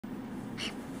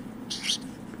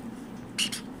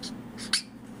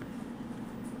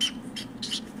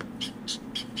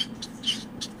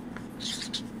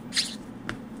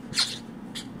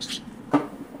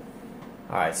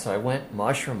Alright, so I went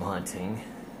mushroom hunting.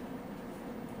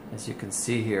 As you can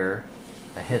see here,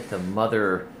 I hit the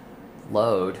mother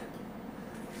lode.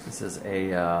 This is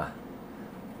a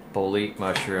bolete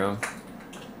mushroom.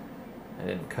 I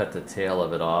didn't cut the tail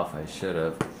of it off, I should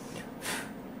have.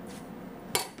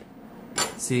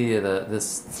 See,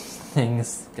 this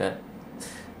thing's got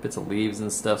bits of leaves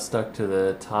and stuff stuck to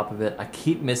the top of it. I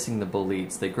keep missing the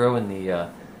boletes. They grow in the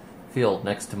field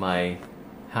next to my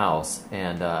house,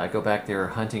 and I go back there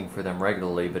hunting for them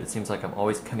regularly, but it seems like I'm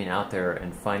always coming out there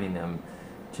and finding them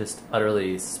just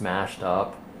utterly smashed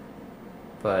up.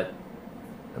 But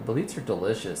the boletes are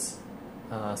delicious.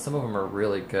 Some of them are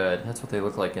really good. That's what they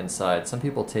look like inside. Some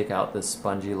people take out this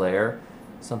spongy layer,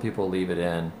 some people leave it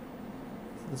in.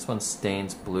 This one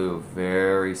stains blue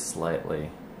very slightly,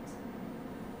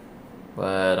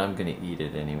 but I'm gonna eat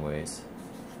it anyways.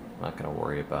 I'm not gonna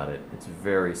worry about it. It's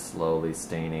very slowly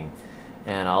staining.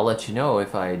 And I'll let you know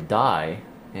if I die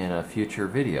in a future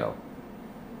video.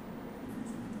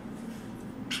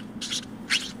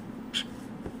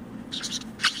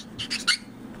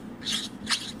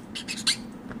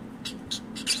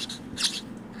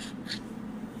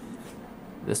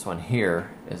 This one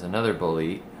here is another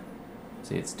bolete.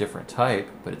 See, it's different type,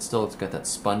 but it's got that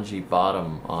spongy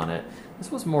bottom on it.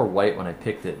 This was more white when I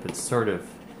picked it, but it's sort of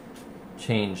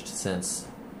changed since.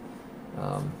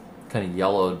 Kind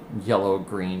of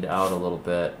yellow-greened out a little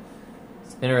bit.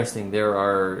 It's interesting, there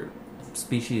are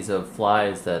species of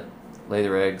flies that lay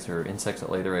their eggs, or insects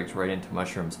that lay their eggs right into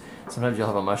mushrooms. Sometimes you'll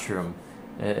have a mushroom,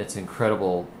 it's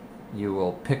incredible. You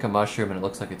will pick a mushroom and it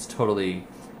looks like it's totally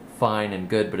fine and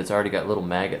good, but it's already got little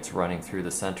maggots running through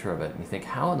the center of it. And you think,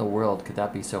 how in the world could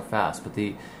that be so fast? But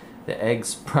the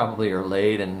eggs probably are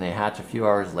laid and they hatch a few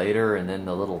hours later, and then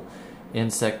the little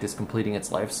insect is completing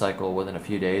its life cycle within a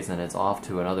few days and it's off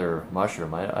to another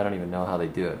mushroom. I don't even know how they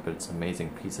do it, but it's an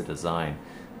amazing piece of design.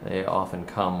 They often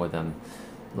come with them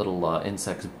little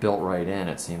insects built right in,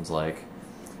 it seems like.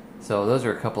 So those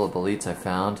are a couple of boletes I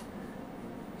found.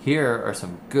 Here are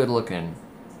some good looking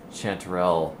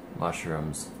chanterelle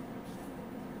mushrooms.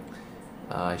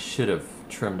 I should have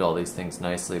trimmed all these things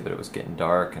nicely, but it was getting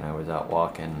dark and I was out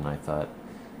walking and I thought,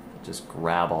 just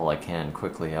grab all I can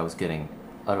quickly. I was getting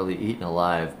utterly eaten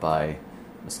alive by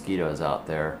mosquitoes out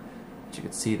there. But you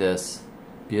can see this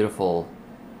beautiful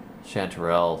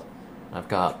chanterelle. I've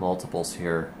got multiples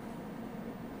here.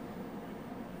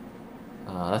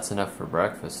 That's enough for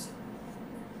breakfast.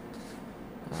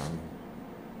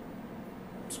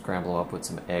 Scramble them up with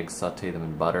some eggs, saute them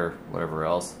in butter, whatever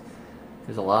else.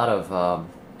 There's a lot of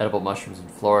edible mushrooms in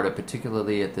Florida,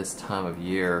 particularly at this time of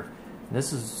year.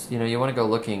 This is, you want to go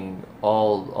looking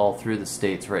all through the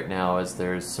states right now as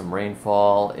there's some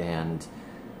rainfall, and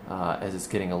as it's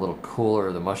getting a little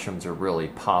cooler, the mushrooms are really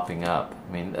popping up.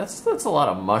 I mean, that's a lot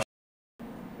of mushrooms.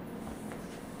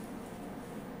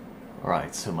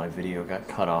 Alright, so my video got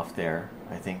cut off there.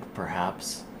 I think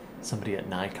perhaps somebody at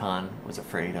Nikon was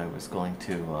afraid I was going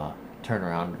to turn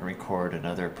around and record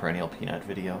another perennial peanut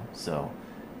video, so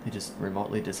they just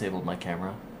remotely disabled my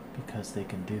camera because they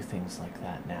can do things like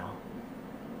that now.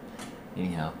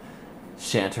 Anyhow,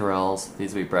 chanterelles,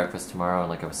 these will be breakfast tomorrow, and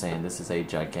like I was saying, this is a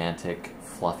gigantic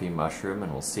fluffy mushroom,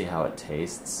 and we'll see how it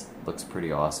tastes. Looks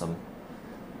pretty awesome.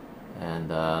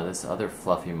 And this other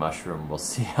fluffy mushroom, we'll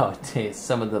see how it tastes.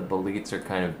 Some of the boletes are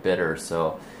kind of bitter,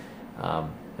 so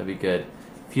that'll be good.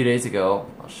 A few days ago,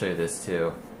 I'll show you this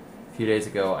too. A few days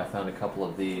ago, I found a couple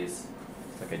of these.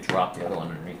 It's like I dropped the other one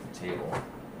underneath the table.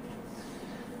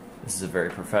 This is a very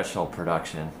professional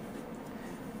production.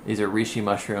 These are reishi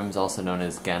mushrooms, also known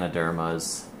as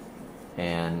ganodermas,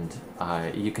 and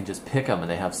you can just pick them,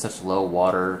 and they have such low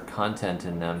water content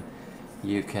in them.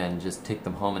 You can just take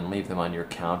them home and leave them on your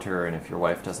counter, and if your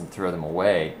wife doesn't throw them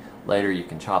away, later you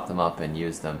can chop them up and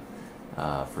use them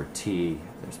for tea.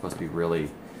 They're supposed to be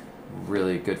really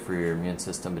good for your immune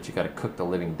system, but you got to cook the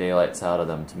living daylights out of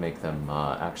them to make them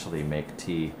actually make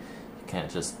tea. You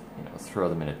can't just throw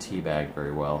them in a tea bag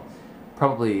very well.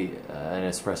 Probably an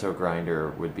espresso grinder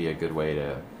would be a good way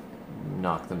to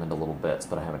knock them into little bits,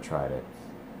 but I haven't tried it.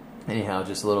 Anyhow,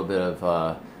 just a little bit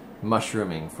of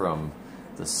mushrooming from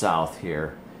the south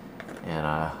here, and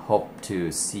I hope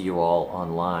to see you all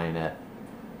online at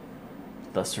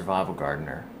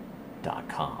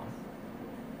thesurvivalgardener.com.